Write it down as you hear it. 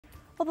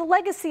Well, the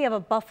legacy of a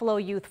Buffalo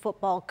youth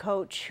football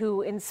coach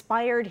who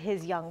inspired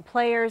his young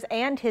players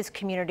and his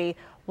community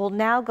will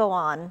now go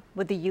on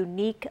with a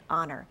unique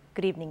honor.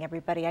 Good evening,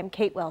 everybody. I'm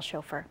Kate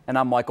Welshofer. And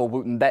I'm Michael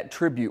Wooten. That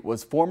tribute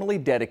was formally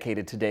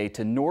dedicated today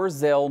to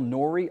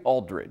Norzell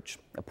Aldridge.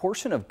 A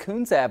portion of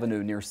Coons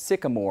Avenue near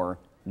Sycamore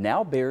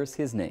now bears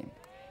his name.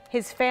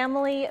 His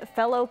family,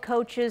 fellow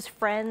coaches,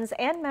 friends,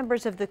 and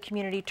members of the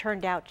community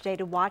turned out today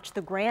to watch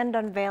the grand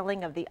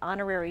unveiling of the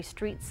honorary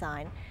street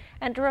sign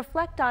and to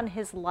reflect on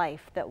his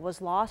life that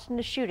was lost in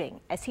a shooting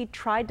as he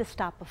tried to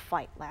stop a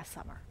fight last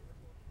summer.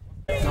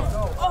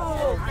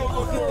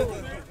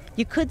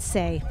 You could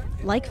say,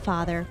 like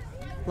father,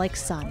 like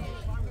son.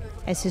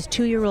 As his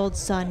 2-year-old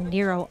son,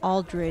 Nero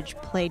Aldridge,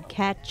 played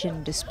catch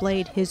and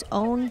displayed his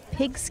own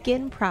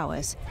pigskin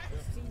prowess,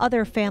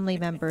 other family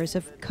members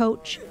of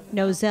Coach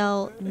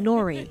Norzell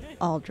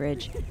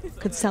Aldridge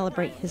could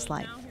celebrate his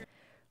life,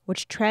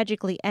 which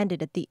tragically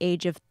ended at the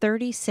age of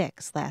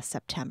 36 last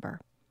September.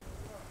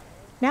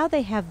 Now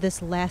they have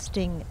this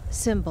lasting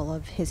symbol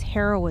of his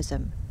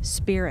heroism,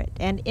 spirit,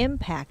 and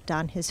impact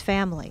on his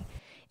family,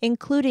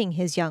 including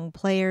his young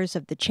players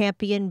of the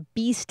champion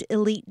Beast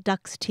Elite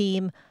Ducks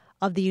team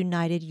of the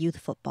United Youth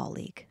Football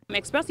League.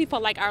 Especially for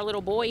like our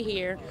little boy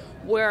here,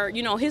 where,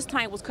 you know, his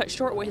time was cut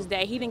short with his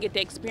dad. He didn't get to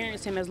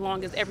experience him as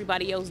long as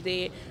everybody else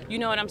did. You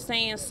know what I'm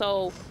saying?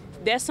 So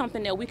that's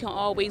something that we can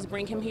always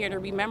bring him here to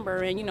remember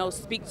and, you know,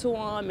 speak to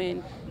him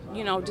and,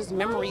 you know, just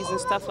memories and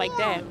stuff like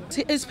that.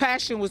 His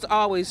passion was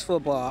always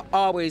football,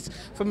 always.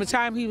 From the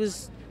time he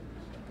was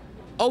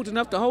old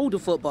enough to hold the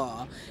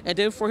football, and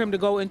then for him to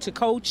go into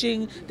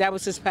coaching, that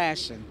was his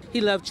passion.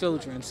 He loved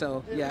children,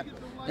 so yeah.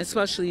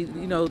 Especially,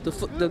 you know, the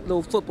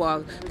little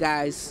football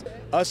guys.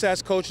 Us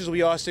as coaches,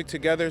 we all stick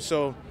together,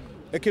 so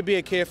it could be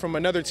a kid from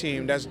another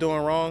team that's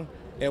doing wrong,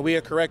 and we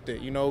are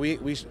corrected. You know,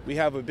 we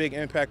have a big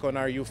impact on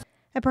our youth.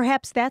 And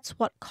perhaps that's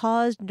what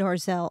caused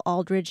Norzell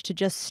Aldridge to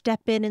just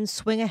step in and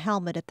swing a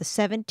helmet at the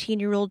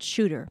 17-year-old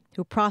shooter,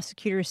 who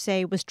prosecutors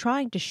say was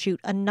trying to shoot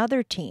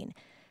another teen.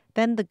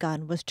 Then the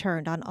gun was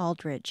turned on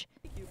Aldridge.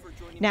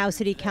 Now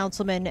City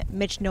Councilman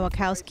Mitch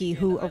Nowakowski,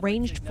 who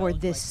arranged for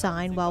this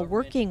sign while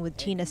working with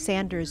Tina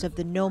Sanders of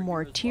the No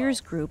More Tears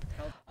group,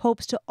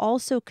 hopes to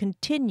also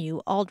continue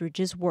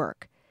Aldridge's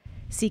work,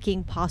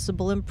 seeking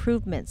possible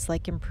improvements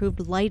like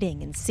improved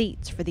lighting and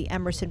seats for the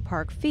Emerson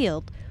Park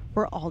field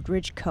where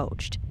Aldridge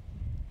coached.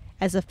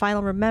 As a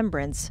final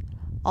remembrance,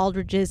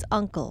 Aldridge's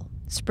uncle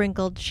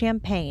sprinkled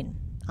champagne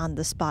on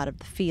the spot of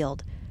the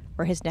field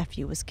where his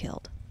nephew was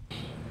killed.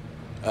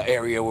 An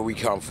area where we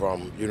come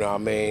from, you know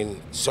what I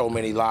mean? So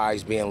many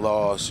lives being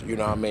lost, you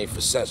know what I mean,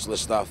 for senseless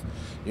stuff,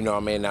 you know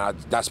what I mean? Now,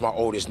 that's my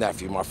oldest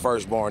nephew, my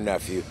firstborn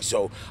nephew.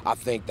 So I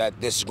think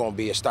that this is going to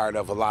be a start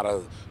of a lot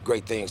of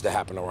great things that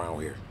happen around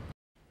here.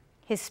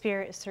 His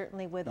spirit is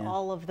certainly with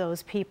all of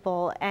those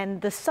people. And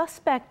the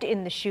suspect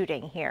in the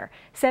shooting here,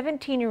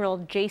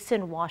 17-year-old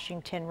Jason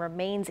Washington,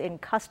 remains in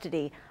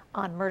custody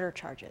on murder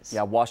charges.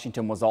 Yeah,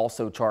 Washington was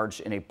also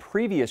charged in a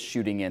previous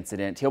shooting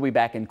incident. He'll be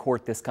back in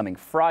court this coming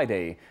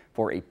Friday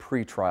for a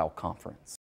pretrial conference.